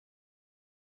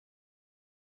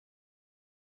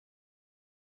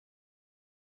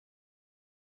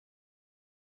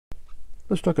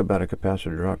Let's talk about a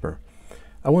capacitor dropper.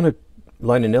 I want to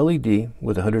line an LED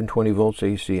with 120 volts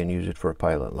AC and use it for a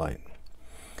pilot light.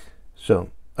 So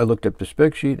I looked up the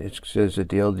spec sheet. It says that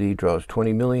the LED draws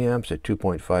 20 milliamps at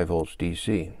 2.5 volts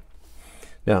DC.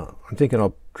 Now I'm thinking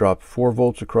I'll drop 4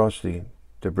 volts across the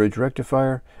bridge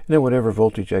rectifier, and then whatever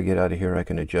voltage I get out of here I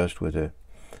can adjust with a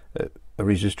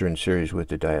resistor in series with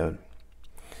the diode.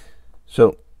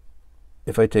 So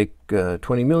if I take 20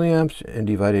 milliamps and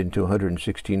divide it into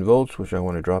 116 volts, which I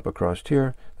want to drop across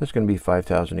here, that's going to be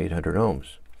 5,800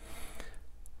 ohms.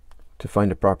 To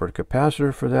find a proper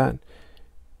capacitor for that,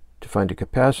 to find a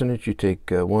capacitance, you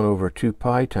take 1 over 2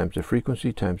 pi times the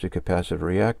frequency times the capacitive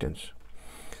reactance.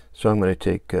 So I'm going to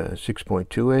take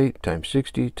 6.28 times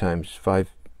 60 times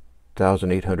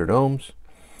 5,800 ohms,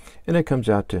 and it comes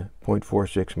out to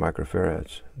 0.46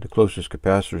 microfarads. The closest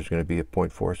capacitor is going to be a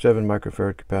 0.47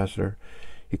 microfarad capacitor.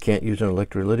 You can't use an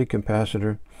electrolytic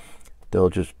capacitor.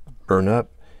 They'll just burn up.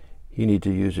 You need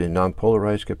to use a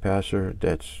non-polarized capacitor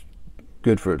that's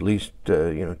good for at least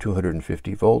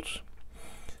 250 volts.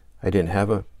 I didn't have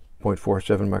a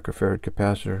 0.47 microfarad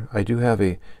capacitor. I do have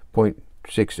a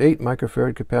 0.68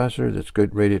 microfarad capacitor that's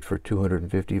good, rated for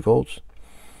 250 volts.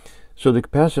 So the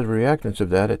capacitive reactance of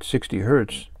that at 60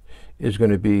 hertz is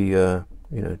going to be,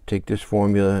 take this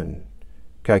formula and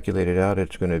calculate it out.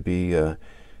 It's going to be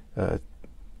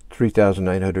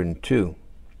 3,902.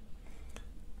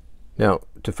 Now,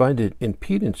 to find the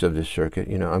impedance of this circuit,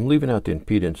 I'm leaving out the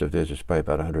impedance of this. It's probably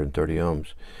about 130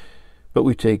 ohms. But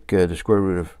we take the square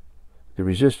root of the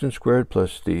resistance squared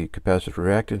plus the capacitive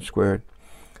reactance squared.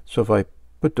 So if I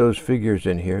put those figures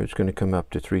in here, it's going to come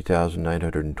up to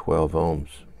 3,912 ohms.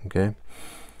 Okay.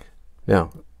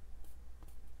 Now,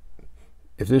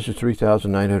 if this is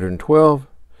 3,912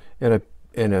 and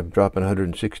I'm dropping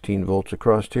 116 volts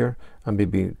across here, I'm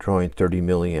going to be drawing 30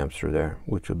 milliamps through there,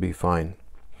 which will be fine.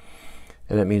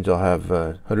 And that means I'll have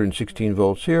 116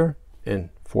 volts here and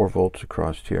 4 volts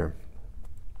across here.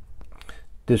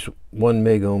 This 1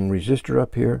 meg ohm resistor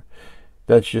up here,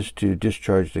 that's just to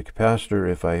discharge the capacitor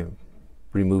if I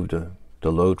remove the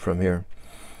load from here.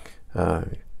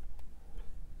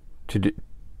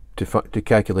 To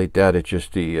calculate that, it's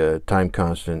just the time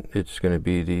constant. It's going to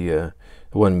be the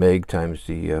 1 meg times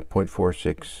the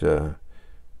 0.46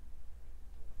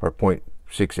 or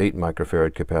 0.68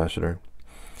 microfarad capacitor.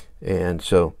 And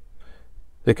so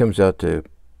that comes out to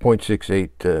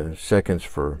 0.68 seconds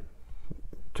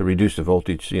to reduce the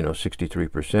voltage,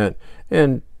 63%.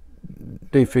 And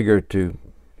they figure to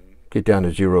get down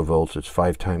to 0 volts, it's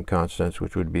 5 time constants,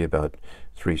 which would be about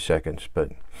 3 seconds.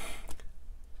 But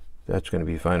that's going to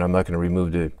be fine. I'm not going to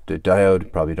remove the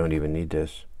diode. Probably don't even need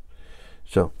this.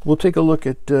 So we'll take a look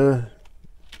at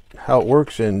how it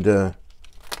works, and we'll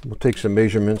take some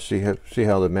measurements, see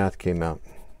how the math came out.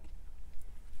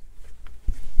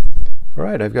 All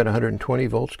right, I've got 120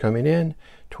 volts coming in,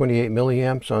 28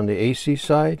 milliamps on the AC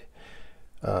side,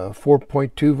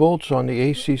 4.2 volts on the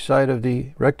AC side of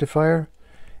the rectifier,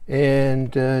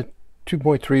 and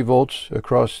 2.3 volts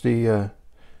across the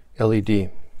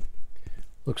LED.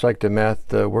 Looks like the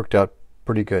math worked out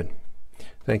pretty good.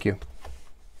 Thank you.